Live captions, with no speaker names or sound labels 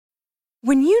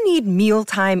When you need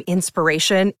mealtime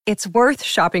inspiration, it's worth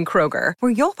shopping Kroger,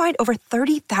 where you'll find over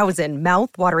 30,000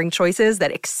 mouth-watering choices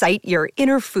that excite your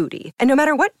inner foodie. And no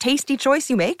matter what tasty choice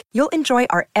you make, you'll enjoy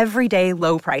our everyday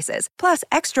low prices, plus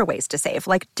extra ways to save,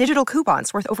 like digital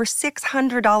coupons worth over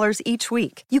 $600 each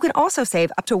week. You can also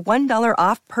save up to $1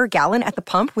 off per gallon at the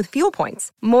pump with fuel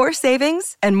points. More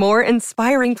savings and more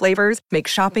inspiring flavors make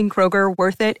shopping Kroger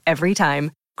worth it every time.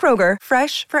 Kroger,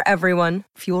 fresh for everyone.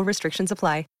 Fuel restrictions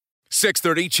apply.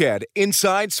 630 CHED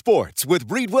Inside Sports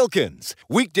with Reed Wilkins.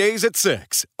 Weekdays at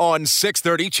 6 on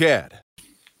 630 CHED.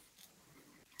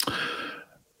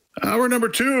 Hour number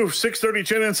 2, 630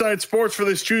 CHED Inside Sports for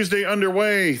this Tuesday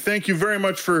underway. Thank you very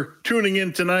much for tuning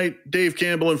in tonight. Dave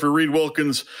Campbell and for Reed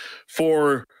Wilkins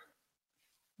for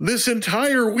this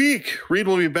entire week. Reed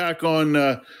will be back on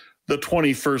the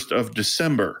 21st of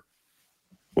December,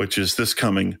 which is this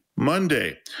coming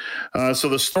Monday. So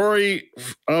the story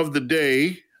of the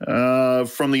day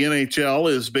from the NHL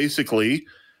is basically,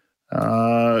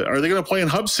 are they going to play in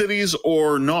hub cities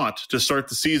or not to start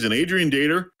the season? Adrian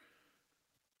Dater,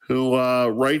 who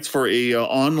writes for a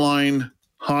online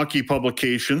hockey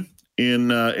publication in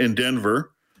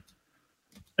Denver,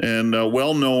 and a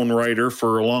well-known writer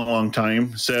for a long, long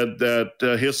time, said that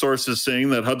his source is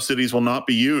saying that hub cities will not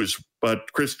be used.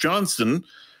 But Chris Johnston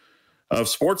of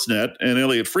Sportsnet and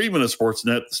Elliot Friedman of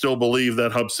Sportsnet still believe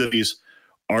that hub cities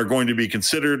are going to be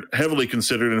considered, heavily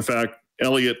considered. In fact,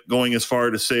 Elliot going as far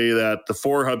to say that the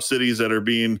 4 hub cities that are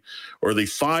being, or the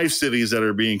 5 cities that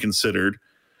are being considered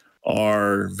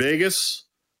are Vegas,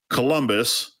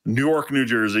 Columbus, New York, New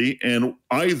Jersey, and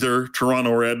either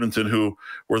Toronto or Edmonton, who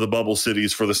were the bubble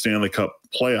cities for the Stanley Cup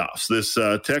playoffs. This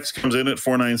text comes in at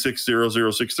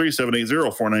 496-0063,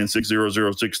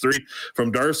 780-496-0063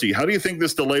 from Darcy. How do you think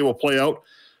this delay will play out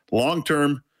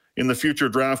long-term in the future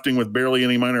drafting with barely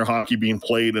any minor hockey being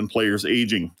played and players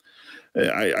aging?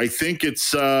 I think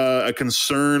it's a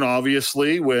concern,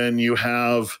 obviously, when you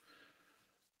have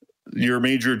your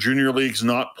major junior leagues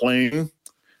not playing.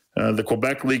 The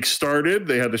Quebec League started.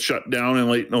 They had to shut down in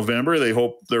late November.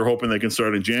 They're hoping they can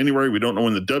start in January. We don't know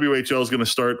when the WHL is going to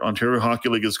start. Ontario Hockey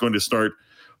League is going to start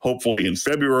hopefully in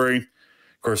February.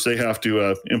 Of course, they have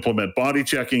to implement body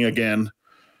checking again.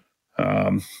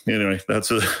 Anyway,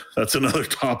 that's another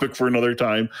topic for another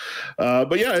time.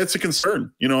 But yeah, it's a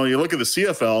concern. You know, you look at the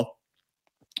CFL.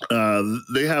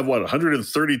 They have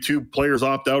 132 players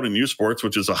opt out in U Sports,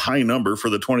 which is a high number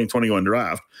for the 2021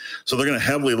 draft. So they're going to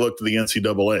heavily look to the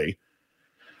NCAA,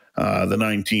 the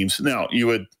 9 teams. Now, you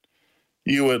would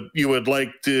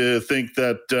like to think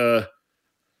that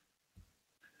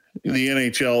the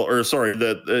NHL, or sorry,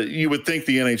 that you would think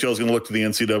the NHL is going to look to the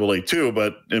NCAA too.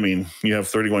 But I mean, you have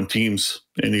 31 teams,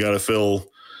 and you got to fill.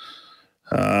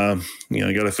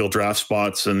 You got to fill draft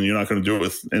spots, and you're not going to do it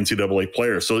with NCAA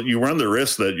players. So you run the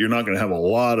risk that you're not going to have a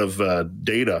lot of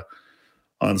data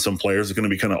on some players. It's going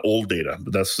to be kind of old data,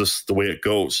 but that's just the way it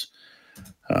goes.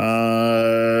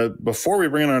 Before we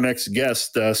bring in our next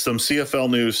guest, some CFL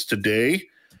news today.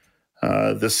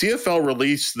 The CFL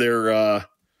released their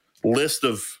list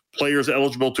of players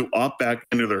eligible to opt back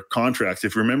into their contracts.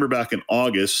 If you remember back in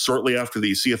August, shortly after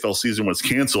the CFL season was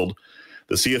canceled,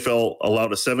 the CFL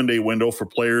allowed a 7-day window for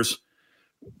players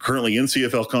currently in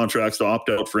CFL contracts to opt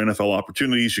out for NFL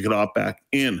opportunities. You could opt back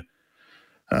in.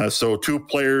 So 2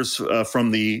 players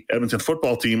from the Edmonton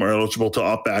football team are eligible to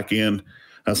opt back in.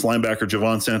 That's linebacker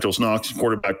Javon Santos-Knox and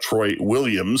quarterback Troy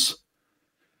Williams.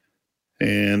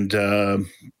 And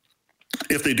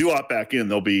if they do opt back in,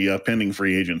 they'll be pending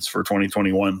free agents for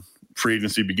 2021. Free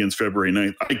agency begins February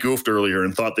 9th. I goofed earlier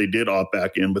and thought they did opt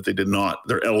back in, but they did not.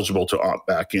 They're eligible to opt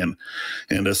back in.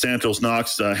 And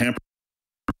Santos-Knox hampered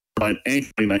by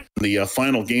ankle in the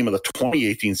final game of the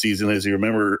 2018 season, as he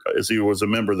was a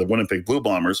member of the Winnipeg Blue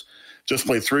Bombers. Just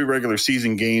played 3 regular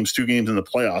season games, 2 games in the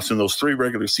playoffs. In those 3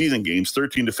 regular season games,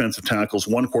 13 defensive tackles,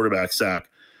 1 quarterback sack,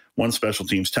 1 special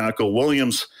teams tackle.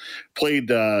 Williams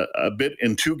played a bit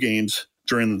in 2 games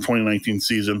during the 2019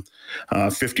 season,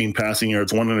 15 passing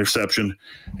yards, 1 interception,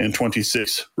 and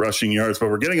 26 rushing yards. But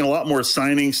we're getting a lot more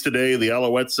signings today. The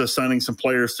Alouettes signing some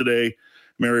players today.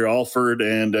 Mary Alford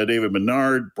and David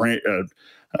Menard.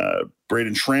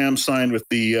 Braden Schramm signed with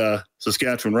the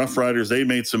Saskatchewan Roughriders. They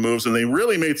made some moves, and they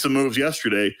really made some moves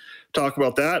yesterday. Talk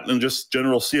about that and just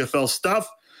general CFL stuff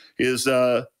is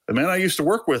a man I used to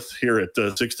work with here at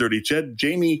 630 CHED,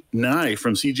 Jamie Nye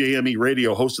from CJME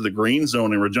Radio, host of the Green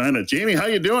Zone in Regina. Jamie, how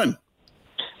you doing?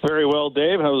 Very well,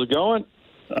 Dave. How's it going?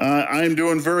 I'm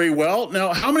doing very well.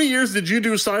 Now, how many years did you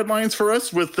do sidelines for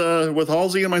us with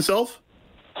Halsey and myself?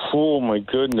 Oh, my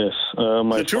goodness.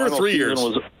 My 2 or 3 years?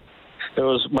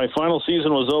 my final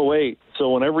season was 2008. So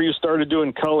whenever you started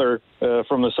doing color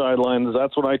from the sidelines,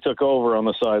 that's when I took over on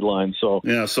the sidelines. So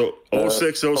yeah, so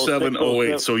 06, 07,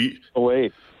 08. So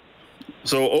 08.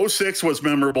 So 06 was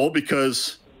memorable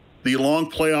because the long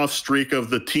playoff streak of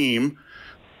the team,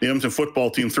 the Edmonton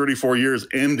football team, 34 years,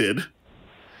 ended.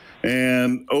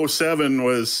 And 07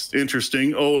 was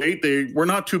interesting. 08, they were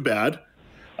not too bad.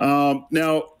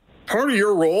 Now, part of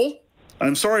your role,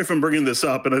 I'm sorry if I'm bringing this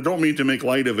up, and I don't mean to make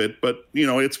light of it, but,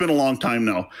 it's been a long time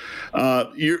now.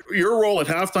 Your role at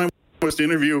halftime was to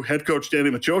interview head coach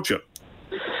Danny Machocha.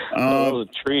 That was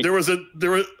a treat.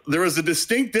 There was a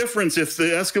distinct difference if the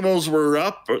Eskimos were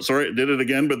up. Sorry, I did it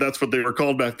again, but that's what they were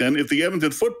called back then. If the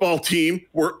Edmonton football team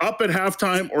were up at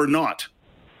halftime or not.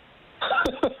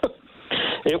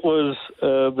 It was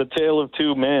the tale of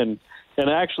two men. And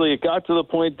actually, it got to the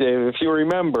point, Dave, if you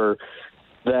remember,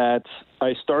 that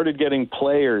I started getting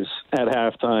players at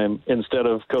halftime instead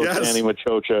of Coach Danny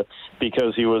Machocha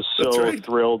because he was so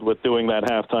thrilled with doing that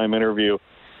halftime interview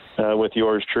with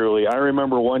yours truly. I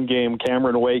remember one game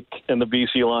Cameron Wake and the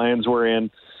BC Lions were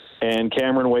in, and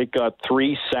Cameron Wake got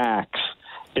 3 sacks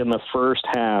in the first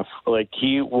half. Like,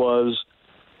 he was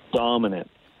dominant.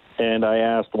 And I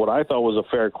asked what I thought was a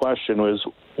fair question was,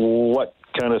 what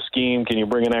kind of scheme can you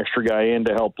bring an extra guy in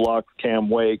to help block Cam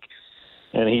Wake?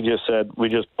 And he just said, we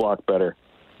just block better.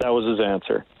 That was his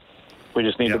answer. We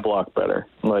just need to block better.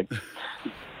 I'm like,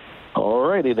 all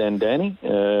righty then, Danny.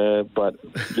 But,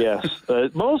 yes,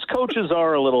 most coaches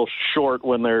are a little short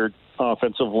when their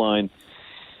offensive line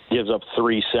gives up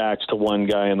 3 sacks to one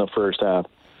guy in the first half.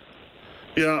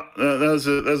 Yeah, that's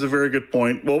a very good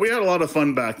point. Well, we had a lot of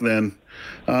fun back then.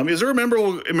 Is there a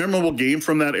memorable game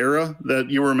from that era that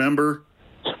you remember?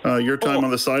 Your time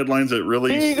on the sidelines that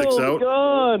really sticks out?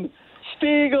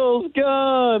 Stiegel's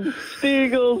gone.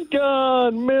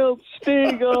 Milt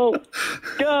Stiegel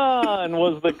gone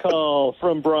was the call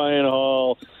from Brian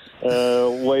Hall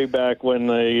way back when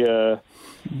the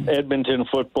Edmonton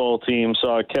football team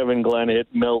saw Kevin Glenn hit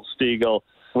Milt Stiegel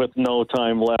with no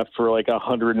time left for like a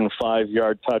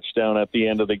 105-yard touchdown at the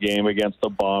end of the game against the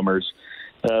Bombers.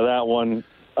 That one,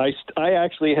 I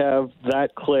actually have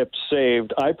that clip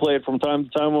saved. I play it from time to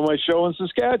time on my show in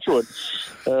Saskatchewan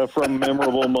from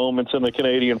memorable moments in the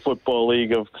Canadian Football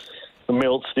League of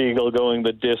Milt Stiegel going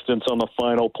the distance on the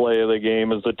final play of the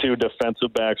game as the two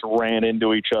defensive backs ran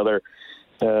into each other.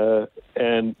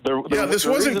 This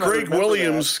wasn't Greg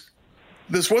Williams.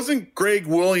 This wasn't Greg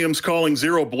Williams calling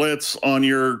zero blitz on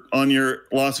your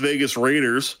Las Vegas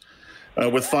Raiders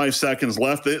with 5 seconds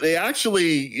left. They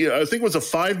actually, I think it was a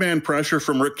 5-man pressure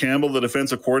from Rick Campbell, the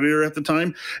defensive coordinator at the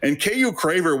time, and K.U.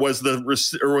 Craver was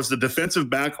the defensive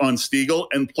back on Stiegel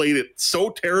and played it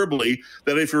so terribly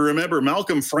that if you remember,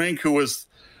 Malcolm Frank, who was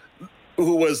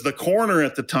the corner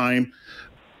at the time,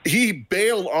 he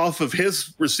bailed off of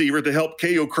his receiver to help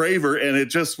K.O. Craver, and it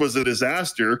just was a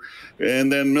disaster.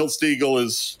 And then Milt Stiegel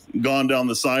is gone down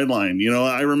the sideline.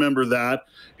 I remember that.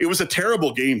 It was a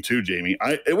terrible game too, Jamie.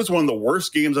 It was one of the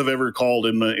worst games I've ever called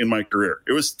in my career.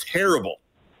 It was terrible.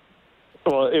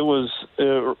 Well, it was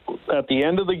at the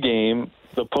end of the game,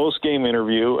 the post-game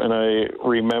interview, and I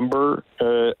remember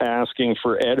asking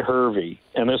for Ed Hervey,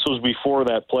 and this was before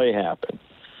that play happened.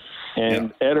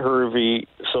 And Ed Hervey,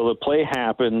 so the play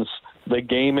happens, the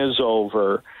game is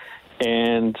over,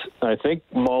 and I think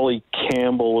Molly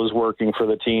Campbell was working for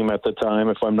the team at the time,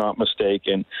 if I'm not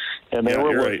mistaken, and they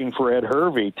were looking for Ed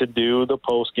Hervey to do the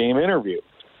post-game interview.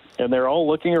 And they're all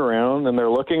looking around, and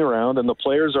the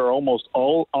players are almost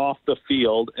all off the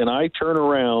field, and I turn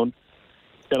around,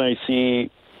 and I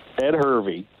see Ed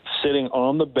Hervey sitting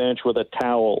on the bench with a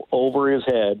towel over his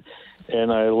head.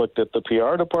 And I looked at the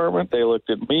PR department. They looked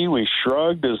at me. We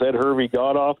shrugged as Ed Hervey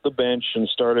got off the bench and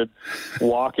started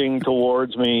walking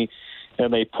towards me.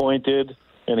 And they pointed.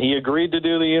 And he agreed to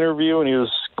do the interview. And he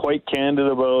was quite candid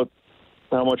about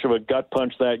how much of a gut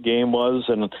punch that game was.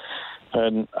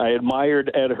 And I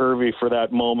admired Ed Hervey for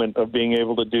that moment of being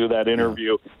able to do that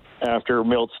interview after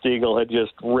Milt Stiegel had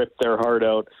just ripped their heart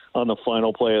out on the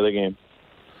final play of the game.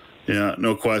 Yeah,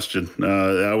 no question.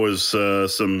 That was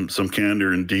some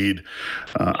candor indeed.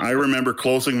 I remember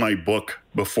closing my book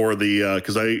before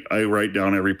because I write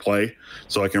down every play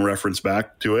so I can reference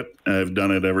back to it. I've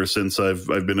done it ever since I've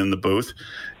been in the booth,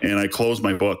 and I closed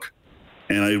my book,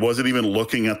 and I wasn't even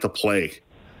looking at the play,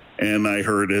 and I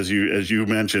heard as you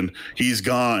mentioned, he's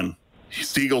gone.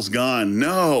 Stiegel's gone.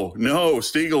 No,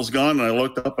 Stiegel's gone. And I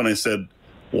looked up and I said,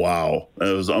 "Wow,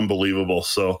 that was unbelievable."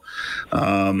 So.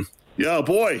 Yeah,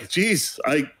 boy, geez,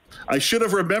 I should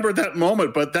have remembered that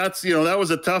moment, but that's, that was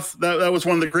that was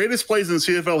one of the greatest plays in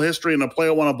CFL history and a play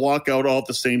I want to block out all at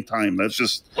the same time. That's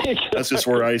just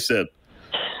where I sit.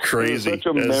 Crazy. It was such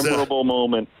a memorable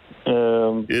moment.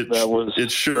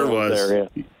 It sure was. There,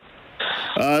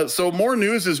 yeah. So more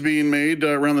news is being made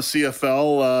around the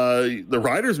CFL. The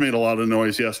Riders made a lot of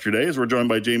noise yesterday, as we're joined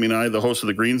by Jamie Nye, the host of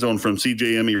the Green Zone from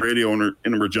CJME Radio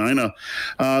in Regina.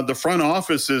 The front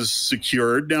office is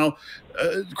secured. Now,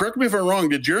 correct me if I'm wrong,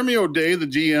 did Jeremy O'Day, the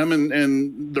GM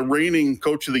and the reigning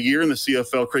coach of the year in the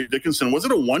CFL, Craig Dickinson, was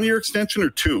it a 1-year extension or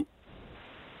 2?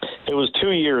 It was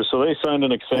 2 years, so they signed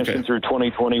an extension through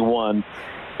 2021,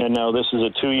 and now this is a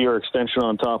 2-year extension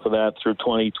on top of that through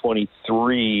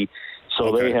 2023.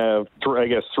 So they have, I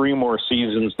guess, 3 more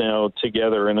seasons now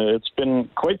together, and it's been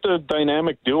quite the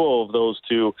dynamic duo of those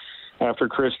two after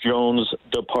Chris Jones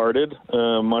departed,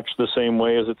 much the same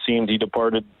way as it seemed he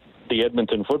departed the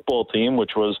Edmonton football team,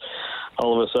 which was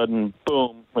all of a sudden,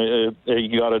 boom,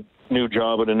 you got a new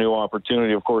job and a new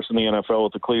opportunity, of course, in the NFL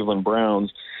with the Cleveland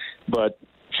Browns. But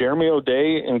Jeremy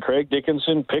O'Day and Craig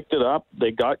Dickinson picked it up.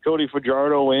 They got Cody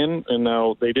Fajardo in, and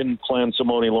now they didn't plan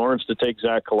Simone Lawrence to take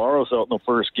Zach Collaros out in the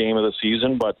first game of the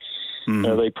season, but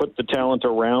they put the talent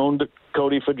around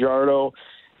Cody Fajardo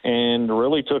and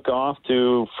really took off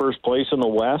to first place in the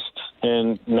West.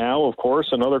 And now, of course,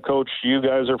 another coach you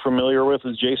guys are familiar with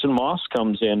is Jason Moss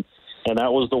comes in, and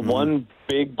that was the one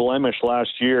big blemish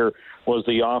last year was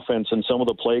the offense and some of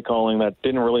the play calling that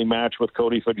didn't really match with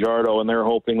Cody Fajardo, and they're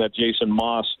hoping that Jason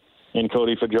Moss and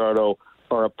Cody Fajardo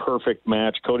are a perfect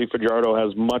match. Cody Fajardo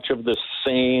has much of the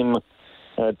same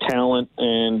talent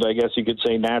and I guess you could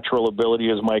say natural ability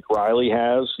as Mike Riley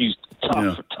has. He's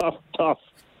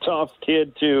tough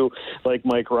kid too, like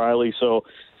Mike Riley. So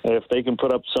if they can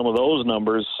put up some of those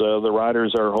numbers, the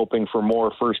Riders are hoping for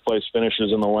more first-place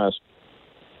finishes in the West.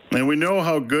 And we know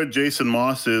how good Jason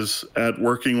Moss is at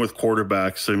working with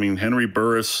quarterbacks. I mean, Henry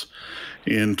Burris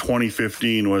in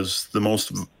 2015 was the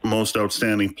most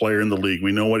outstanding player in the league.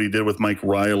 We know what he did with Mike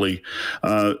Riley.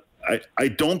 I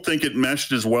don't think it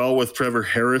meshed as well with Trevor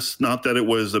Harris. Not that it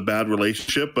was a bad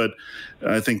relationship, but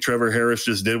I think Trevor Harris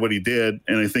just did what he did.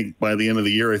 And I think by the end of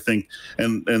the year,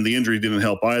 and the injury didn't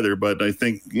help either, but I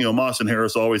think, Moss and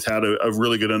Harris always had a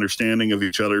really good understanding of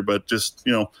each other, but just,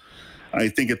 I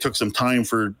think it took some time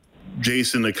for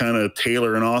Jason to kind of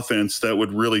tailor an offense that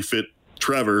would really fit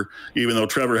Trevor, even though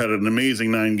Trevor had an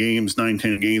amazing 10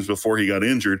 games before he got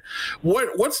injured.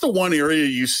 What's the one area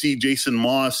you see Jason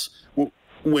Moss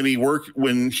when he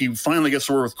finally gets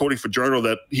to work with Cody Fajardo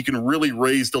that he can really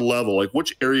raise the level? Like,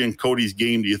 which area in Cody's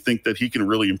game do you think that he can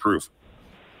really improve?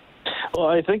 Well,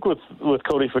 I think with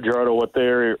Cody Fajardo, what they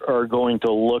are going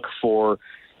to look for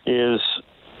is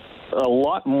a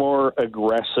lot more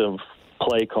aggressive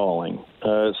play calling.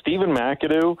 Stephen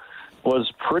McAdoo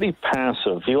was pretty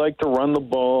passive. He liked to run the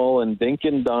ball and dink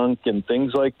and dunk and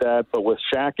things like that. But with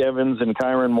Shaq Evans and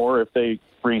Kyron Moore, if they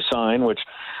re-sign, which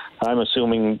I'm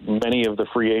assuming many of the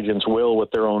free agents will with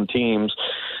their own teams,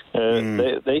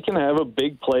 they can have a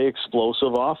big play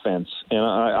explosive offense. And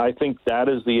I think that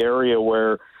is the area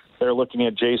where they're looking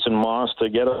at Jason Moss to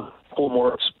get a little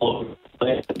more explosive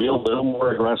play, to be a little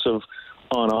more aggressive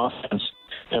on offense.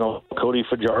 Cody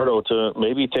Fajardo to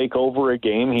maybe take over a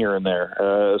game here and there,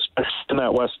 especially in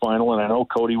that West Final. And I know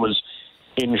Cody was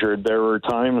injured. There were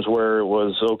times where it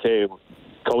was, okay,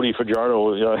 Cody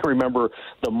Fajardo, I remember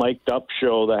the mic'd up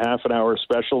show, the half-an-hour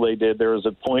special they did. There was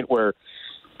a point where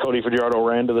Cody Fajardo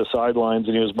ran to the sidelines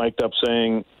and he was mic'd up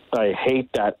saying, I hate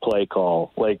that play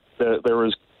call. Like, there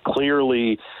was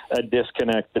clearly a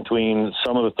disconnect between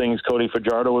some of the things Cody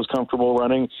Fajardo was comfortable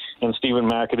running and Stephen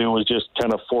McAdoo was just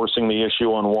kind of forcing the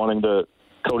issue on wanting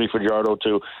Cody Fajardo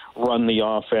to run the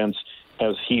offense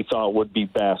as he thought would be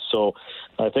best. So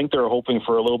I think they're hoping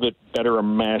for a little bit better a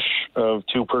mesh of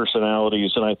two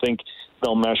personalities, and I think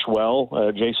they'll mesh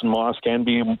well. Jason Moss can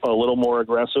be a little more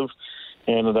aggressive,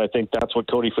 and I think that's what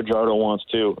Cody Fajardo wants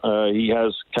too. He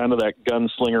has kind of that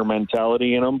gunslinger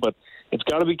mentality in him, but it's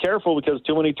got to be careful because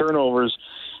too many turnovers,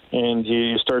 and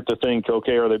you start to think,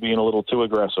 okay, are they being a little too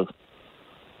aggressive?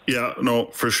 Yeah, no,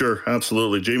 for sure.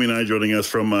 Absolutely. Jamie and I joining us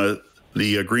from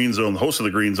the Green Zone, the host of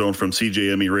the Green Zone from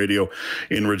CJME Radio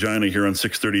in Regina here on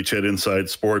 630 CHED Inside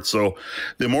Sports. So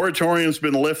the moratorium's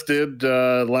been lifted.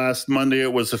 Last Monday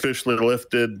it was officially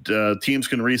lifted. Teams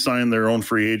can re-sign their own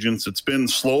free agents. It's been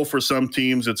slow for some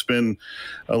teams. It's been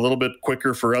a little bit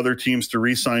quicker for other teams to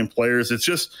re-sign players. It's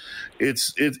just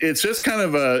kind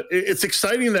of it's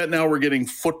exciting that now we're getting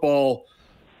football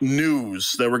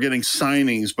news, that we're getting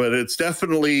signings, but it's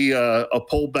definitely a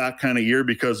pullback kind of year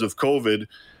because of COVID.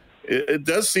 It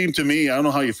does seem to me, I don't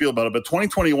know how you feel about it, but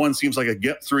 2021 seems like a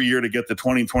get-through year to get to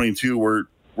 2022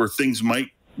 where things might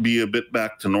be a bit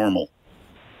back to normal.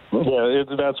 Yeah,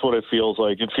 that's what it feels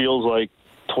like. It feels like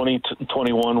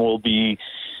 2021 will be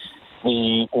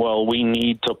we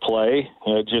need to play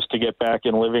just to get back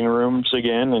in living rooms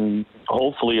again, and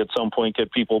hopefully at some point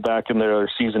get people back in their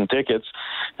season tickets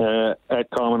at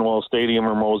Commonwealth Stadium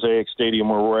or Mosaic Stadium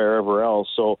or wherever else.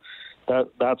 So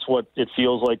that's what it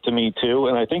feels like to me too.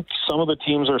 And I think some of the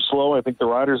teams are slow. I think the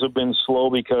Riders have been slow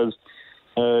because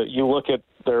you look at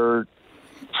their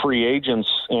free agents,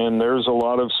 and there's a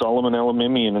lot of Solomon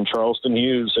Elimimian and Charleston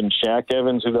Hughes and Shaq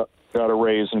Evans who got a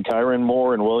raise, and Kyron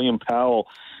Moore and William Powell.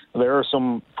 There are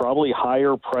some probably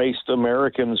higher-priced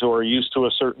Americans who are used to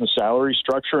a certain salary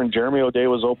structure, and Jeremy O'Day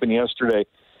was open yesterday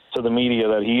to the media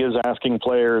that he is asking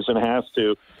players and has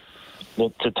to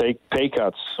take pay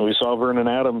cuts. We saw Vernon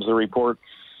Adams, the report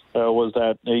was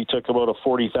that he took about a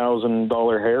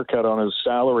 $40,000 haircut on his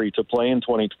salary to play in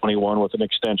 2021 with an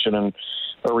extension and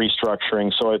a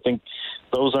restructuring. So I think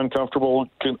those uncomfortable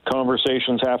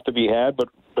conversations have to be had, but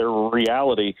they're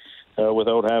reality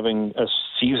without having a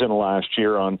season last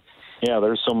year on. Yeah,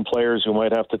 there's some players who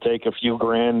might have to take a few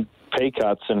grand pay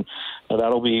cuts, and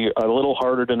that'll be a little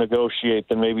harder to negotiate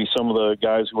than maybe some of the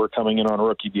guys who are coming in on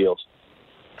rookie deals.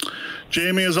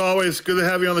 Jamie, as always, good to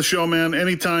have you on the show, man.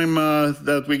 Anytime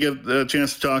that we get a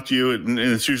chance to talk to you, and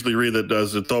it's usually Reed that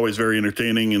does, it's always very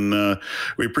entertaining, and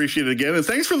we appreciate it again. And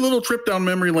thanks for the little trip down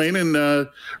memory lane and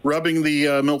rubbing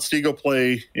the Milt Stegall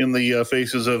play in the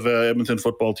faces of Edmonton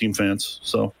football team fans.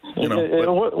 So, you know. It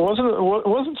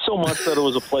wasn't so much that it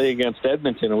was a play against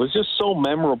Edmonton. It was just so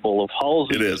memorable of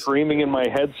Halsey screaming in my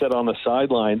headset on the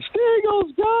sideline,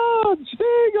 Steagall's gone!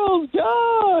 Steagall's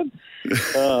gone!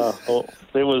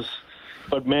 It was,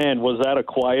 but man, was that a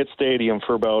quiet stadium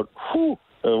for about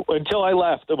until I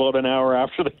left about an hour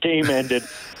after the game ended.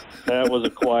 That was a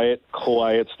quiet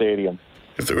stadium.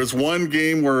 If there was one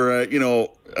game where as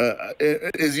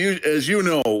you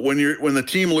know, when the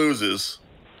team loses,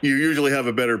 you usually have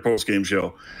a better post-game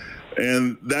show.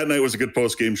 And that night was a good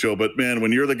post-game show. But, man,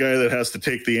 when you're the guy that has to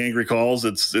take the angry calls,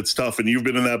 it's tough. And you've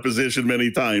been in that position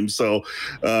many times. So,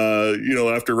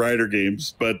 after Rider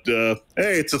games. But, hey,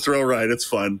 it's a thrill ride. It's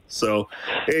fun. So,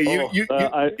 hey,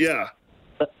 yeah.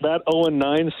 That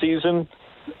 0-9 season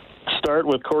start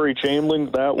with Corey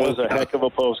Chamberlain, that was a heck of a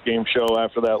post-game show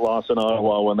after that loss in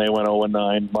Ottawa when they went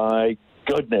 0-9. My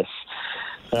goodness,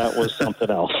 that was something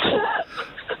else.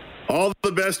 All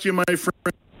the best to you, my friend.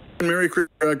 Merry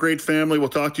Christmas, great family. We'll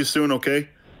talk to you soon, okay?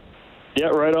 Yeah,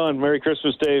 right on. Merry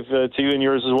Christmas, Dave, to you and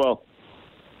yours as well.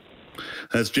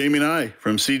 That's Jamie and I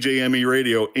from CJME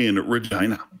Radio in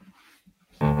Regina.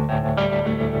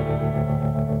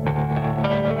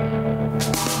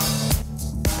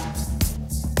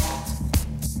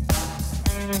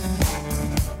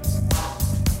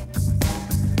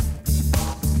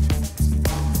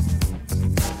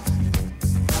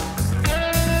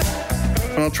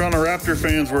 Well, Toronto Raptor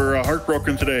fans were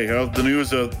heartbroken today of the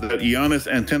news of that Giannis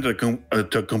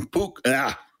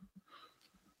Antetokounmpo.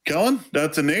 Kellen,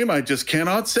 that's a name I just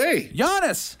cannot say.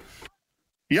 Giannis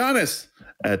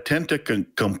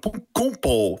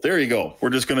Antetokounmpo. There you go. We're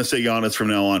just going to say Giannis from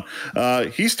now on.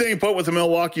 He's staying put with the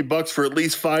Milwaukee Bucks for at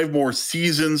least 5 more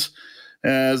seasons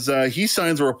as he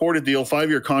signs a reported deal,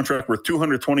 5-year contract worth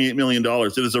 $228 million.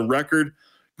 It is a record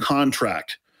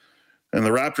contract. And the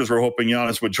Raptors were hoping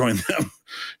Giannis would join them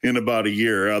in about a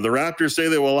year. The Raptors say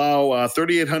they will allow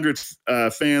 3,800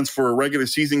 fans for regular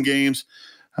season games.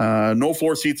 No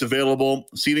floor seats available.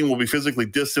 Seating will be physically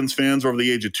distanced. Fans over the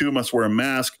age of 2 must wear a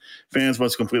mask. Fans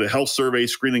must complete a health survey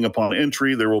screening upon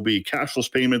entry. There will be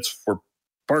cashless payments for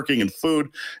parking and food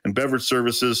and beverage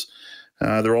services.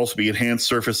 There will also be enhanced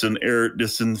surface and air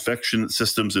disinfection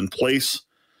systems in place.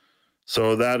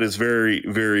 So that is very,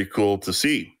 very cool to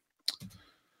see.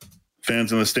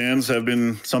 Fans in the stands have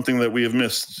been something that we have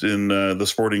missed in the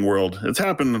sporting world. It's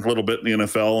happened a little bit in the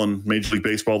NFL and Major League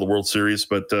Baseball, the World Series,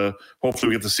 but hopefully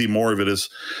we get to see more of it as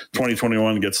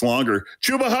 2021 gets longer.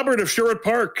 Chuba Hubbard of Sherwood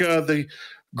Park, the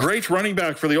great running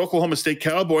back for the Oklahoma State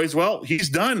Cowboys. Well, he's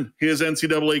done his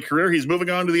NCAA career. He's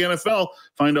moving on to the NFL.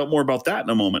 Find out more about that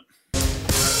in a moment.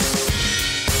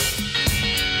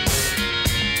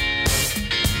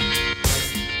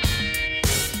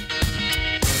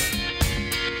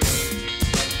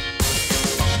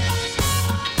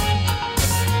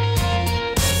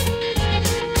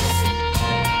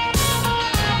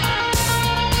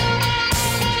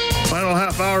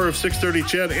 Hour of 6:30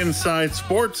 Chat Inside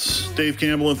Sports. Dave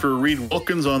Campbell in for Reed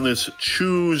Wilkins on this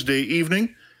Tuesday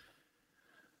evening.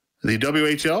 The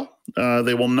WHL,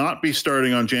 they will not be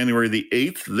starting on January the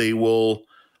 8th. They will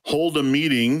hold a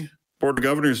meeting, Board of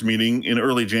Governors meeting in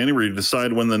early January to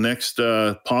decide when the next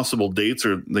possible dates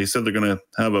are. They said they're going to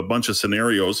have a bunch of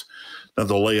scenarios that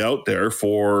they'll lay out there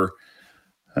for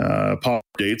pop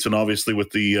dates, and obviously with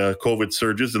the COVID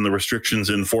surges and the restrictions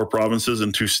in 4 provinces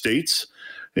and 2 states,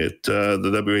 the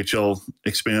WHL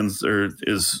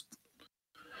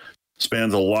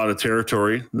spans a lot of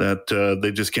territory that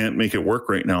they just can't make it work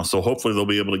right now. So hopefully they'll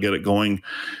be able to get it going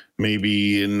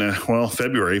maybe in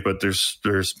February, but there's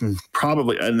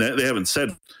probably, and they haven't said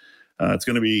it's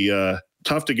going to be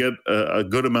tough to get a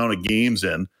good amount of games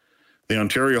in. The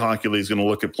Ontario Hockey League is going to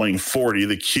look at playing 40.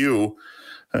 The Q,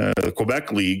 the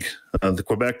Quebec League, the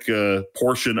Quebec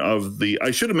portion of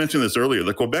I should have mentioned this earlier.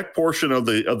 The Quebec portion of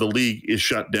the league is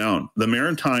shut down. The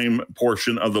Maritime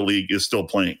portion of the league is still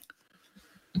playing.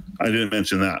 I didn't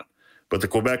mention that, but the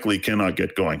Quebec League cannot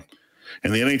get going.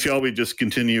 And the NHL, we just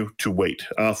continue to wait.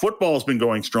 Football has been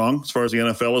going strong as far as the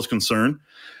NFL is concerned,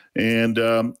 and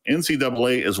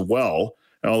NCAA as well.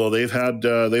 Although they've had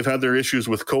their issues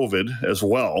with COVID as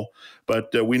well.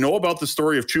 But we know about the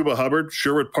story of Chuba Hubbard,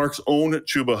 Sherwood Park's own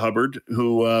Chuba Hubbard,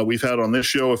 who we've had on this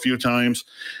show a few times.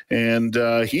 And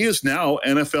he is now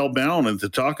NFL bound. And to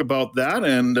talk about that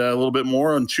and a little bit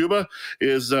more on Chuba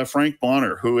is Frank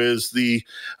Bonner, who is the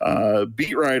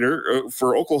beat writer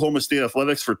for Oklahoma State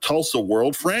Athletics for Tulsa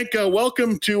World. Frank,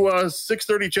 welcome to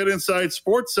 630 Chet Inside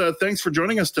Sports. Thanks for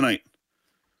joining us tonight.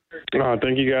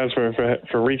 Thank you guys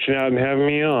for reaching out and having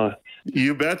me on.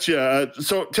 You betcha.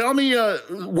 So tell me,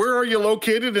 where are you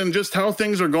located and just how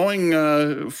things are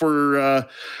going for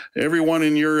everyone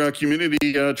in your community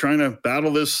trying to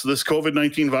battle this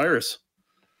COVID-19 virus?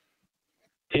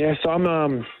 Yeah, so I'm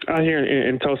out here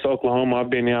in Tulsa, Oklahoma. I've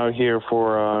been out here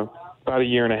for about a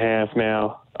year and a half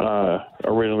now,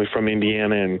 originally from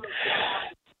Indiana. And,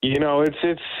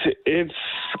 it's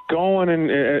going,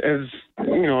 and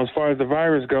as far as the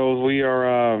virus goes, we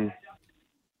are,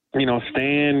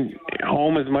 staying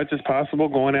home as much as possible,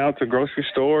 going out to grocery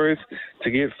stores to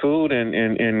get food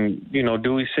and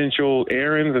do essential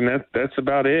errands, and that's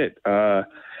about it. There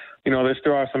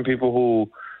still are some people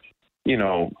who,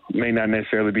 may not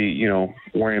necessarily be,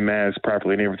 wearing masks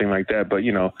properly and everything like that, but,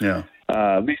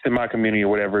 at least in my community or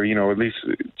whatever, at least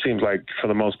it seems like for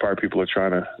the most part, people are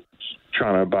trying to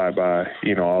abide by,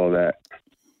 all of that.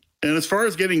 And as far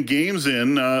as getting games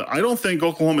in, I don't think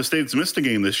Oklahoma State's missed a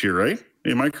game this year, right?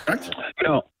 Am I correct?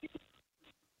 No.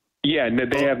 Yeah,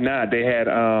 they have not. They had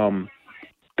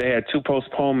 2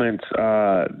 postponements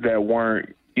that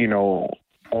weren't,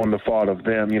 on the fault of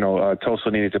them.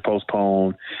 Tulsa needed to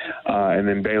postpone, and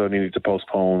then Baylor needed to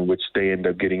postpone, which they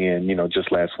ended up getting in,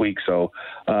 just last week. So,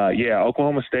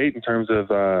 Oklahoma State, in terms of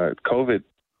COVID,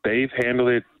 they've handled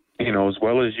it, as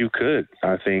well as you could,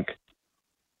 I think.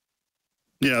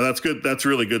 Yeah, that's good. That's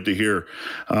really good to hear.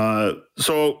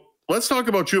 So let's talk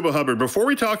about Chuba Hubbard. Before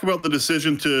we talk about the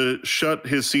decision to shut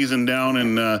his season down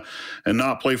and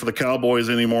not play for the Cowboys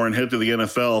anymore and head to the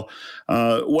NFL,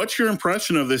 what's your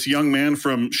impression of this young man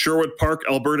from Sherwood Park,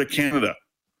 Alberta, Canada?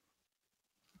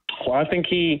 Well, I think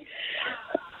he's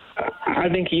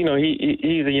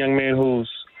a young man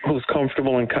who's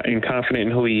comfortable and confident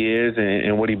in who he is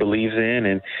and what he believes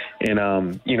in and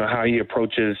how he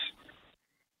approaches,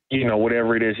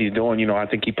 whatever it is he's doing. I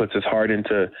think he puts his heart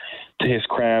into his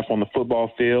craft on the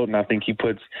football field, and I think he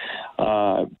puts,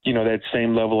 that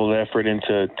same level of effort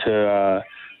into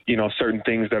certain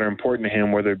things that are important to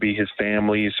him, whether it be his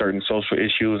family, certain social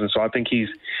issues. And so I think he's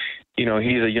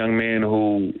a young man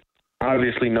who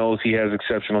obviously knows he has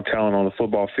exceptional talent on the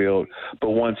football field,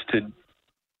 but wants to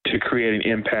create an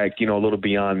impact, a little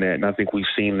beyond that. And I think we've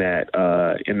seen that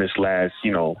in this last,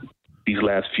 these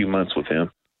last few months with him.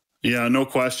 Yeah, no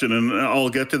question. And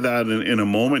I'll get to that in a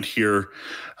moment here,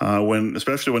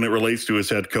 especially when it relates to his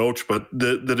head coach. But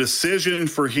the decision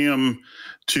for him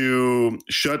to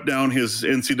shut down his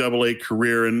NCAA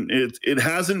career, and it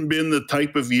hasn't been the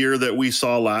type of year that we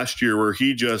saw last year where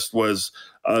he just was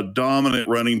a dominant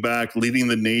running back, leading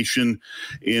the nation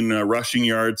in rushing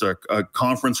yards, a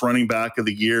conference running back of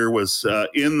the year, was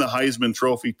in the Heisman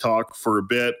Trophy talk for a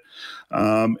bit.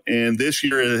 And this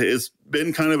year has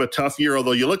been kind of a tough year,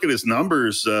 although you look at his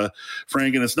numbers,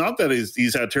 Frank, and it's not that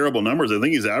he's had terrible numbers. I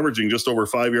think he's averaging just over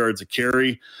 5 yards a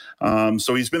carry.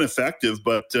 So he's been effective,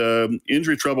 but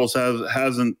injury troubles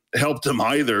hasn't helped him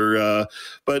either.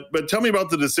 But tell me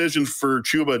about the decision for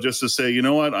Chuba just to say, you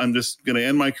know what, I'm just going to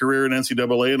end my career in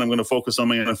NCAA and I'm going to focus on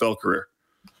my NFL career.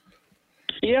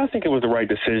 Yeah, I think it was the right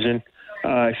decision,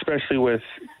 especially with,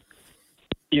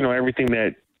 everything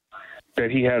that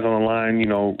he has on the line,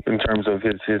 in terms of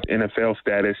his NFL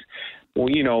status. Well,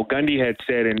 Gundy had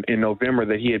said in November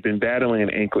that he had been battling an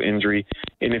ankle injury.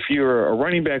 And if you're a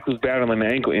running back who's battling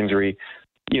an ankle injury,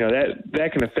 that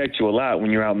can affect you a lot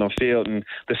when you're out in the field. And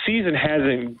the season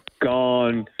hasn't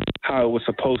gone how it was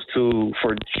supposed to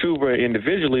for Chuba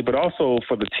individually, but also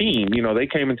for the team. You know, they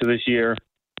came into this year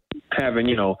having,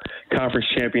 you know, conference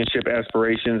championship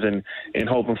aspirations and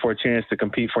hoping for a chance to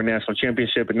compete for a national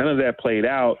championship, and none of that played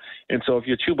out. And so if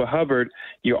you're Chuba Hubbard,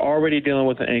 you're already dealing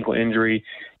with an ankle injury.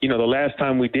 You know, the last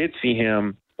time we did see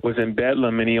him was in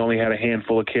Bedlam, and he only had a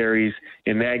handful of carries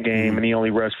in that game, and he only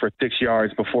rushed for 6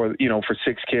 yards before, you know, for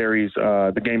 6 carries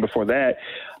the game before that.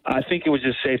 I think it was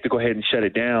just safe to go ahead and shut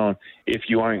it down if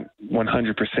you aren't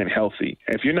 100% healthy.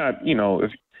 If you're not, you know,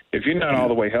 if you're not all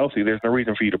the way healthy, there's no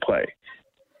reason for you to play.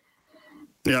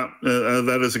 Yeah,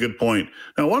 that is a good point.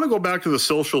 Now, I want to go back to the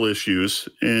social issues,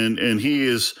 and he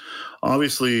is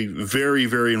obviously very,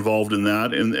 very involved in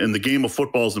that, and the game of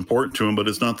football is important to him, but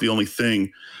it's not the only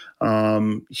thing.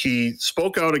 He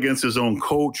spoke out against his own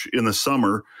coach in the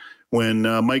summer when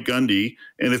Mike Gundy,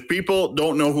 and if people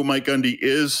don't know who Mike Gundy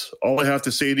is, all I have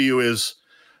to say to you is,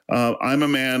 I'm a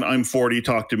man, I'm 40,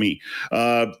 talk to me.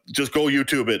 Just go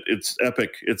YouTube it. It's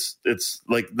epic. It's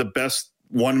like the best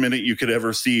 1 minute you could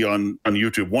ever see on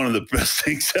YouTube. One of the best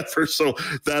things ever. So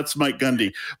that's Mike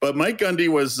Gundy. But Mike Gundy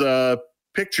was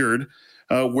pictured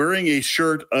wearing a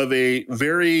shirt of a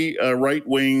very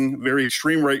right-wing, very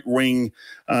extreme right-wing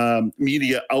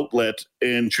media outlet.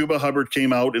 And Chuba Hubbard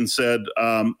came out and said,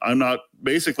 I'm not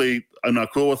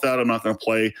cool with that. I'm not going to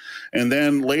play. And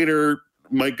then later,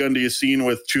 Mike Gundy is seen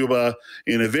with Chuba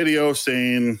in a video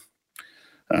saying,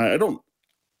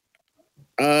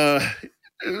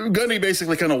 Gundy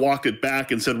basically kind of walked it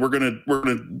back and said, we're gonna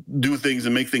do things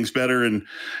and make things better. And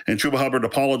Chuba Hubbard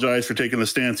apologized for taking the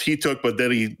stance he took, but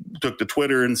then he took to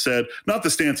Twitter and said, not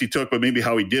the stance he took, but maybe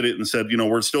how he did it, and said, you know,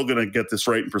 we're still going to get this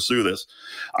right and pursue this.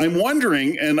 I'm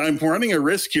wondering, and I'm running a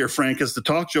risk here, Frank, as the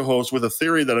talk show host, with a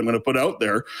theory that I'm going to put out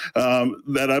there,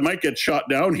 that I might get shot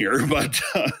down here, but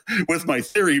with my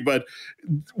theory. But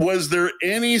was there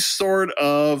any sort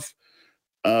of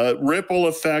ripple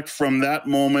effect from that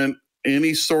moment?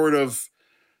 Any sort of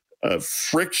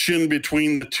friction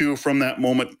between the two from that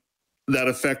moment that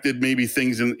affected maybe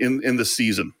things in the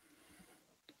season?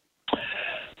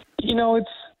 You know,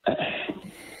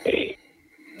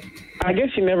 I guess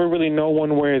you never really know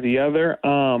one way or the other.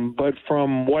 But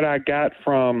from what I got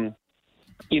from,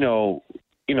 you know,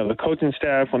 the coaching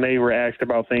staff when they were asked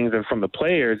about things, and from the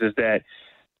players, is that,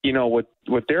 you know, what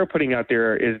they're putting out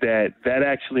there is that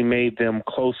actually made them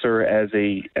closer as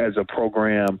a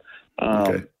program.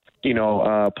 Okay. You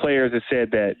know, players have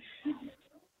said that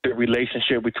the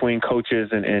relationship between coaches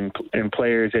and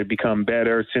players had become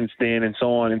better since then, and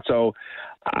so on. And so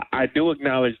I do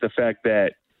acknowledge the fact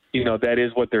that, you know, that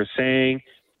is what they're saying.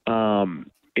 And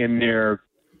there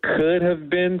could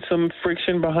have been some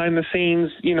friction behind the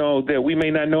scenes, you know, that we may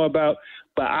not know about,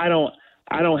 but I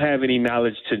don't have any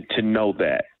knowledge to know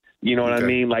that. You know what I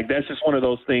mean? Like, that's just one of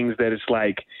those things that it's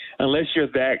like, unless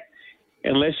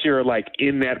you're like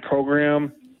in that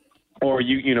program, or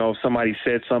you know, if somebody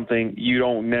said something, you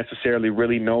don't necessarily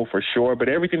really know for sure. But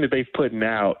everything that they've put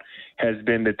out has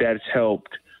been that's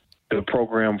helped the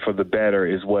program for the better,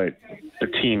 is what the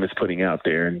team is putting out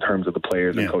there in terms of the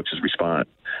players and coaches' response.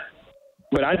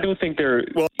 But I do think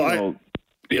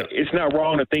it's not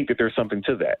wrong to think that there's something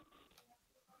to that.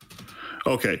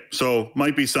 Okay, so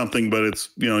might be something, but it's,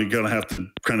 you know, you're going to have to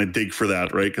kind of dig for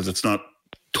that, right? Because it's not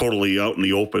totally out in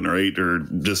the open, right? Or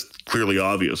just clearly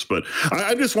obvious. But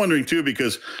I'm just wondering too,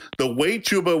 because the way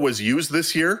Chuba was used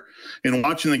this year in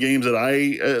watching the games that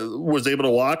I was able to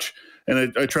watch,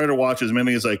 and I tried to watch as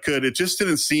many as I could, it just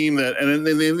didn't seem that, and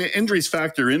the injuries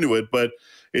factor into it, but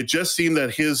it just seemed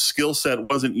that his skill set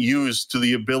wasn't used to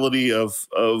the ability of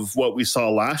what we saw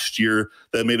last year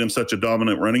that made him such a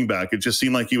dominant running back. It just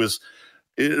seemed like he was,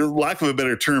 lack of a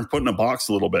better term, put in a box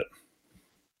a little bit.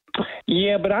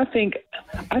 Yeah, but I think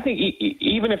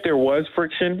even if there was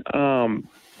friction,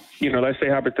 you know, let's say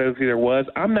hypothetically there was,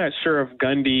 I'm not sure if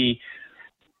Gundy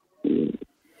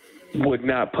would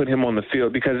not put him on the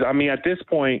field, because, I mean, at this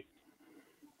point,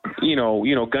 you know,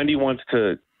 Gundy wants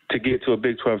to get to a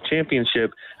Big 12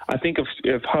 championship. I think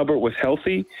if Hubbard was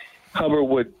healthy, Hubbard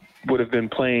would have been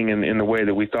playing in the way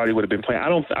that we thought he would have been playing.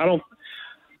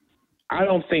 I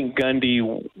don't think Gundy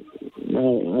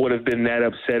would have been that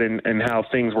upset in how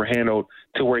things were handled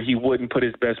to where he wouldn't put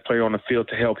his best player on the field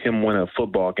to help him win a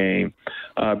football game.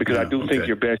 Because I do think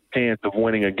your best chance of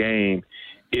winning a game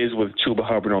is with Chuba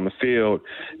Hubbard on the field.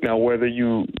 Now, whether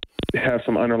you have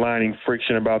some underlying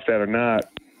friction about that or not,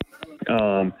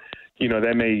 you know,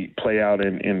 that may play out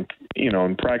in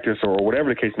practice or whatever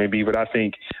the case may be. But I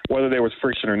think whether there was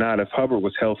friction or not, if Hubbard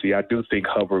was healthy, I do think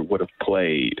Hubbard would have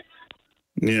played.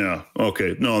 Yeah.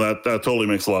 Okay. No, that totally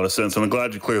makes a lot of sense. And I'm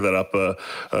glad you cleared that up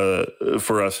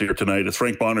for us here tonight. As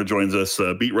Frank Bonner joins us,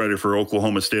 beat writer for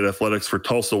Oklahoma State Athletics for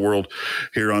Tulsa World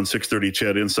here on 630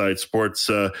 CHED Inside Sports.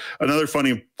 Another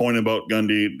funny point about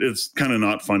Gundy, it's kind of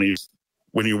not funny.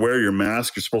 When you wear your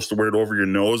mask, you're supposed to wear it over your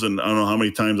nose. And I don't know how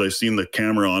many times I've seen the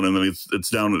camera on and then it's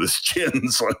down to his chin.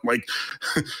 So I'm like,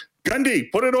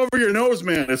 Gundy, put it over your nose,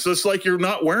 man. It's just like you're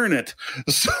not wearing it.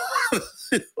 So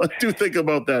I do think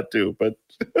about that too. But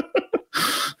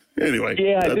anyway.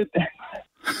 Yeah.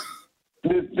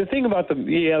 The thing about the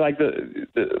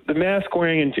mask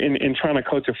wearing and trying to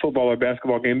coach a football or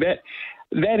basketball game, that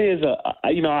is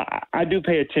I do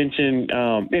pay attention,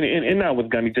 and not with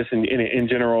Gundy, just in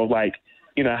general, like,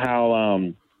 how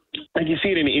like you see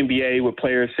it in the NBA with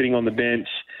players sitting on the bench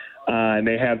and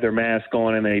they have their mask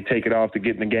on and they take it off to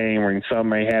get in the game, or some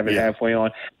may have it halfway on.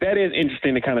 That is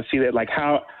interesting to kind of see that, like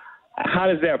how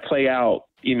does that play out,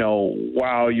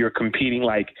 while you're competing?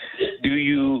 Like,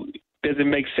 does it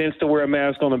make sense to wear a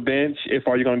mask on the bench if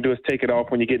all you're going to do is take it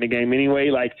off when you get in the game anyway?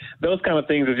 Like, those kind of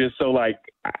things are just so, like,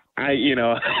 I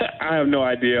have no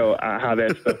idea how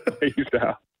that stuff plays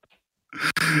out.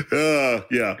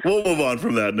 Yeah, we'll move on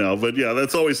from that now. But yeah,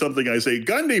 that's always something I say.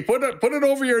 Gundy, put it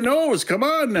over your nose. Come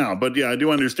on now. But yeah, I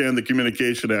do understand the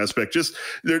communication aspect. Just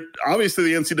obviously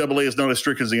the NCAA is not as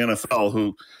strict as the NFL,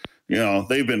 who,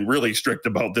 they've been really strict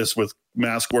about this with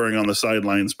mask wearing on the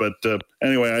sidelines. But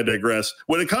anyway, I digress.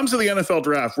 When it comes to the NFL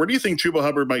draft, where do you think Chuba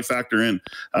Hubbard might factor in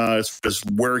as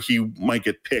where he might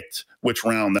get picked, which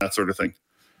round, that sort of thing?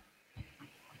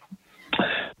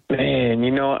 Man,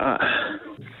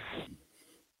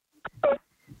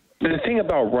 the thing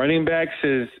about running backs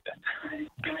is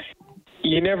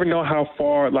you never know how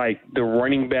far, like, the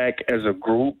running back as a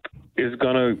group is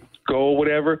going to go or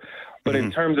whatever. But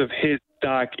in terms of his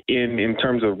stock in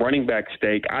terms of running back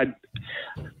stake,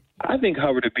 I think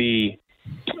Hubbard to be,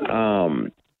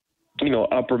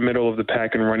 upper middle of the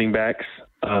pack in running backs.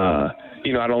 I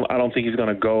don't think he's going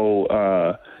to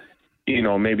go,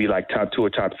 maybe like top 2 or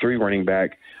top 3 running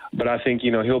back. But I think,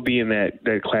 he'll be in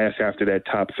that class after that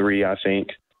top 3, I think.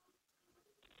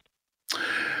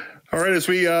 All right, and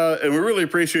we really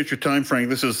appreciate your time, Frank.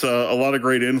 This is a lot of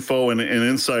great info and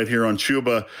insight here on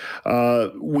Chuba.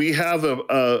 We have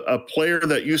a player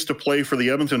that used to play for the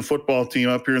Edmonton football team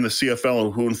up here in the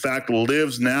CFL, who in fact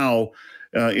lives now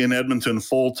in Edmonton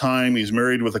full time. He's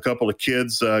married with a couple of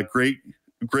kids.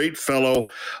 Great fellow,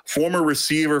 former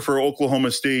receiver for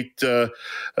Oklahoma State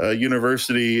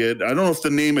University. I don't know if the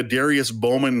name of Darius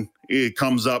Bowman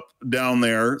comes up down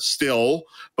there still,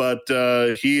 but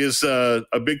he is a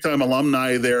big-time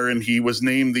alumni there, and he was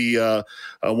named the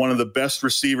one of the best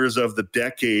receivers of the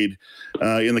decade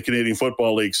in the Canadian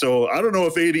Football League. So I don't know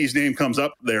if AD's name comes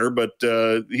up there, but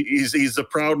he's a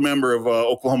proud member of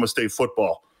Oklahoma State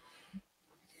football.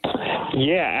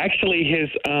 Yeah, actually,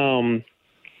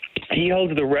 he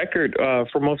holds the record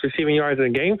for most receiving yards in a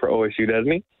game for OSU, doesn't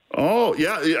he? Oh,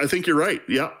 yeah, I think you're right.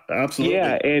 Yeah, absolutely.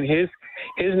 Yeah, and his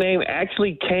name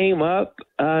actually came up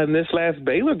in this last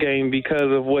Baylor game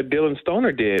because of what Dylan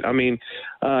Stoner did. I mean,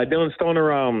 Dylan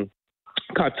Stoner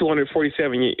caught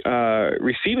 247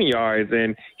 receiving yards,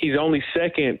 and he's only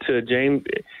second to James.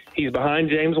 He's behind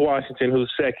James Washington,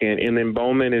 who's second, and then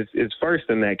Bowman is first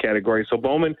in that category. So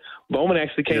Bowman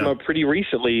actually came up pretty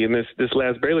recently in this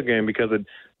last Baylor game because of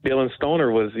Dylan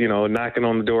Stoner was, knocking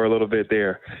on the door a little bit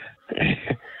there.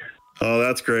 Oh,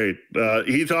 that's great.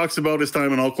 He talks about his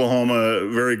time in Oklahoma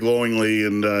very glowingly,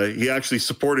 and he actually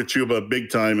supported Chuba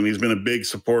big time, and he's been a big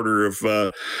supporter of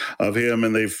him.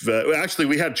 And they've actually,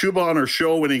 we had Chuba on our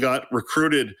show when he got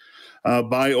recruited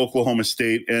by Oklahoma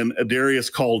State, and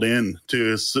Darius called in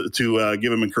to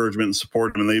give him encouragement and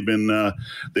support him, and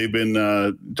they've been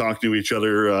talking to each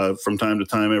other from time to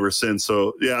time ever since.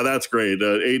 So yeah, that's great.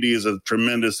 AD is a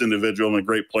tremendous individual and a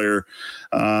great player.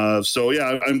 So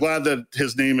yeah, I'm glad that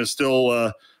his name is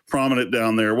still prominent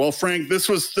down there. Well, Frank, this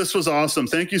was awesome.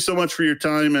 Thank you so much for your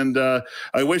time, and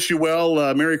I wish you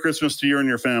well. Merry Christmas to you and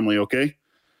your family. Okay.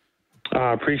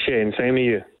 I appreciate it. And same to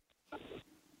you.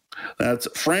 That's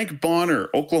Frank Bonner,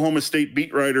 Oklahoma State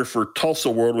beat writer for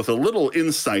Tulsa World, with a little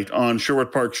insight on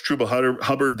Sherwood Park's Chuba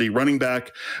Hubbard, the running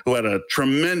back who had a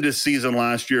tremendous season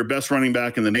last year, best running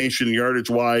back in the nation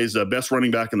yardage-wise, best running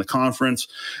back in the conference,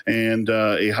 and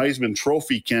a Heisman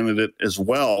Trophy candidate as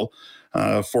well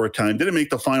for a time. Didn't make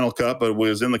the final cut, but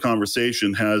was in the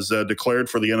conversation, has declared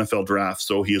for the NFL draft,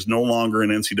 so he is no longer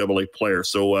an NCAA player.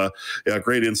 So, yeah,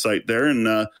 great insight there.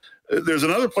 And there's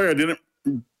another player I didn't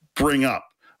bring up.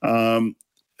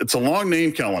 It's a long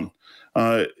name, Kellen.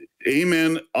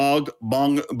 Amen Og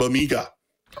Bong Bamiga.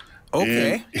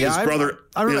 Okay. And his brother.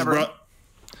 I remember.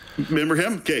 Remember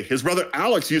him? Okay, his brother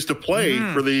Alex used to play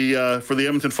for the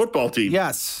Edmonton football team.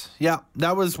 Yes, yeah,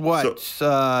 that was what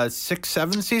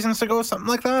 6-7 seasons ago, something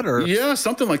like that, or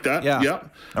something like that. Yeah.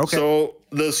 Okay. So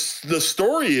the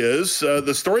story is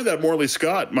the story that Morley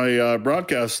Scott, my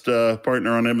broadcast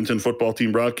partner on Edmonton football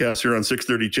team broadcast here on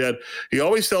 630 CHED, he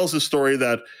always tells the story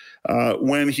that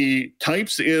when he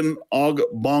types in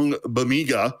Ogbong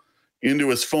Bamiga into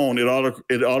his phone, it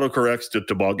autocorrects to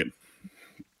toboggan.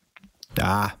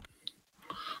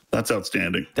 That's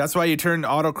outstanding. That's why you turn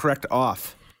autocorrect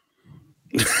off.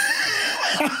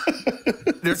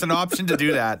 There's an option to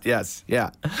do that. Yes. Yeah.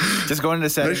 Just go into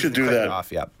settings. I should do that.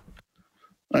 Off. Yeah.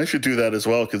 I should do that as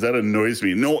well because that annoys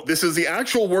me. No, this is the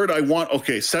actual word I want.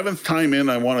 Okay, 7th time in,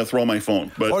 I want to throw my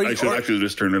phone, but I should actually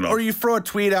just turn it off. Or you throw a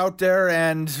tweet out there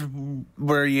and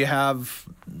where you have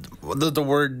the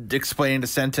word explaining the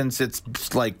sentence,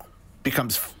 it's like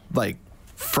becomes like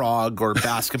frog or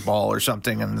basketball or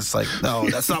something, and it's like, no,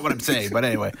 that's not what I'm saying. But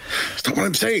anyway, it's not what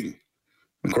I'm saying.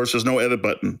 Of course, there's no edit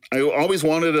button. I always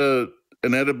wanted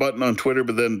an edit button on Twitter,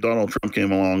 but then Donald Trump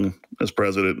came along as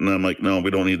president, and I'm like, no, we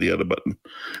don't need the edit button.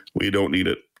 We don't need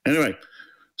it. Anyway,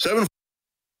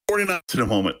 7:49 in a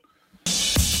moment.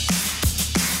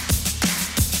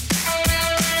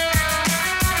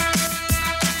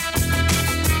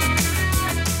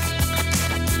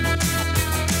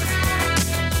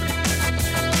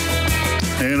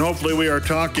 And hopefully we are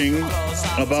talking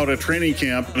about a training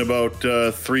camp in about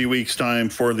 3 weeks' time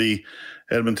for the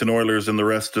Edmonton Oilers and the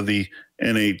rest of the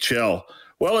NHL.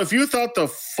 Well, if you thought the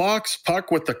Fox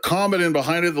puck with the comet in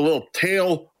behind it, the little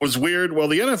tail, was weird, well,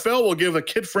 the NFL will give a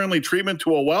kid-friendly treatment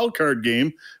to a wild card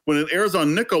game when it airs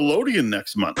on Nickelodeon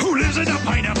next month. Who lives in a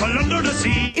pineapple under the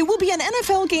sea? It will be an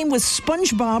NFL game with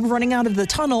SpongeBob running out of the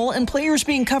tunnel and players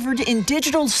being covered in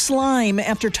digital slime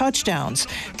after touchdowns.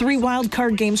 3 wild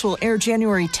card games will air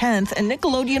January 10th, and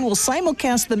Nickelodeon will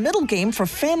simulcast the middle game for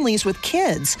families with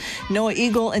kids. Noah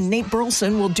Eagle and Nate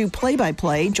Burleson will do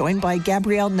play-by-play, joined by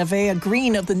Gabrielle Nevea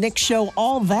Green of the Nick Show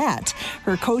All That.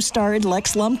 Her co-star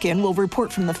Lex Lumpkin will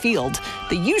report from the field.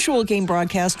 The usual game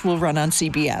broadcast will run on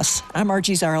CBS. I'm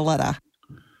Archie Zaraletta.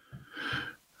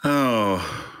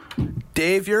 Oh.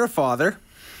 Dave, you're a father.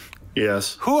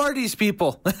 Yes. Who are these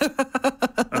people?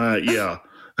 Yeah.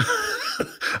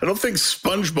 I don't think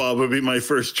SpongeBob would be my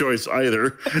first choice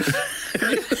either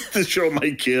to show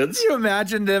my kids. Can you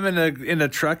imagine them in a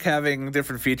truck having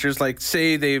different features? Like,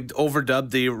 say they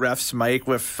overdubbed the ref's mic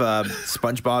with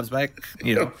SpongeBob's mic.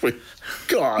 You know,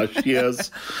 gosh,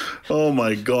 yes. Oh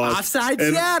my gosh. Offside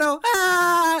Seattle.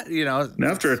 You know. And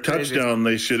after a touchdown,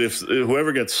 they should, if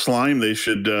whoever gets slimed, they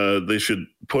should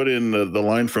put in the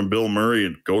line from Bill Murray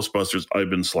in Ghostbusters. I've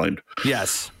been slimed.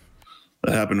 Yes.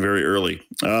 That happened very early.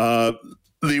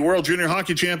 The World Junior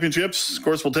Hockey Championships, of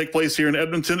course, will take place here in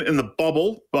Edmonton in the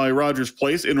bubble by Rogers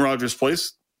Place, in Rogers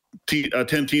Place.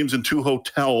 10 teams in 2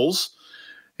 hotels.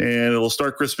 And it'll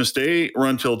start Christmas Day,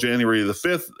 run till January the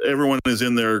 5th. Everyone is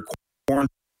in their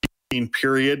quarantine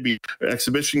period.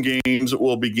 Exhibition games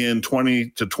will begin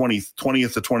 20th to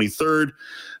 23rd.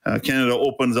 Canada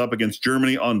opens up against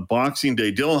Germany on Boxing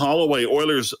Day. Dylan Holloway,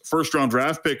 Oilers' first-round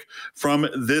draft pick from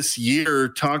this year,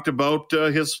 talked about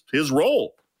his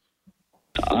role.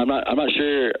 I'm not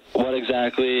sure what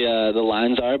exactly the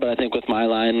lines are, but I think with my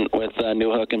line with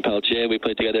Newhook and Peltier, we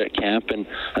played together at camp, and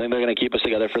I think they're going to keep us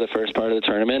together for the first part of the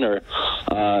tournament.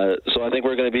 So I think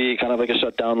we're going to be kind of like a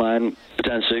shutdown line,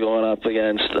 potentially going up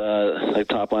against like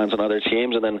top lines on other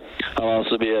teams, and then I'll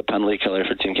also be a penalty killer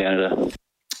for Team Canada.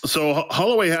 So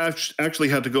Holloway actually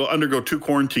had to undergo 2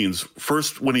 quarantines.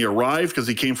 First, when he arrived, because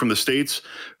he came from the States,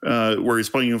 where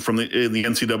he's playing in the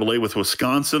NCAA with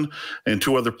Wisconsin, and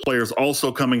 2 other players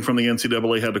also coming from the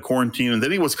NCAA had to quarantine. And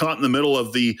then he was caught in the middle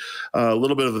of the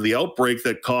little bit of the outbreak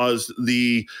that caused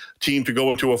the team to go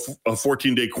into a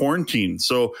 14-day quarantine.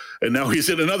 And now he's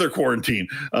in another quarantine.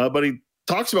 But he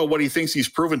talks about what he thinks he's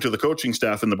proven to the coaching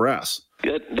staff and the brass.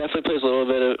 It definitely plays a little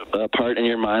bit of a part in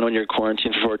your mind when you're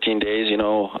quarantined for 14 days. You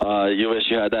know, you wish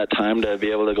you had that time to be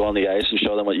able to go on the ice and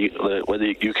show them what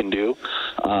you can do.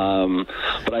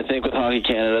 But I think with Hockey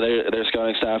Canada, their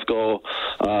scouting staff go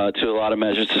to a lot of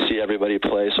measures to see everybody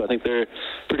play. So I think they're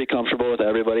pretty comfortable with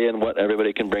everybody and what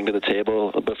everybody can bring to the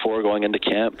table before going into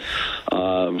camp.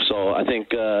 So I think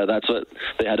that's what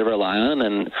they had to rely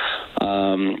on.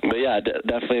 But yeah,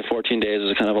 definitely 14 days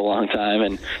is kind of a long time,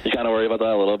 and you kind of worry about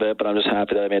that a little bit. But I'm just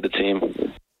happy that I made the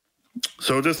team.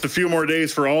 So just a few more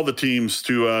days for all the teams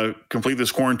to complete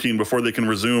this quarantine before they can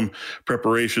resume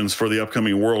preparations for the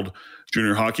upcoming World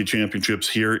Junior Hockey Championships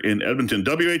here in Edmonton.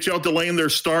 WHL delaying their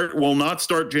start, will not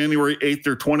start January 8th,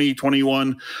 their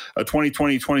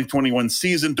 2020-2021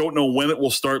 season. Don't know when it will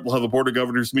start. We'll have a Board of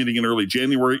Governors meeting in early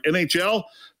January. NHL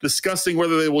discussing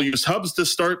whether they will use hubs to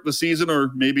start the season or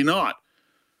maybe not.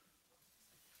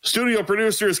 Studio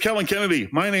producer is Kellen Kennedy.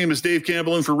 My name is Dave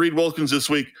Campbell in for Reed Wilkins this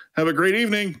week. Have a great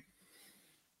evening.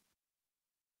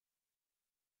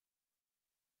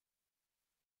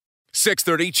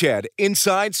 630 CHED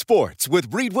Inside Sports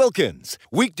with Reed Wilkins.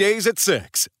 Weekdays at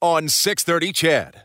 6 on 630 CHED.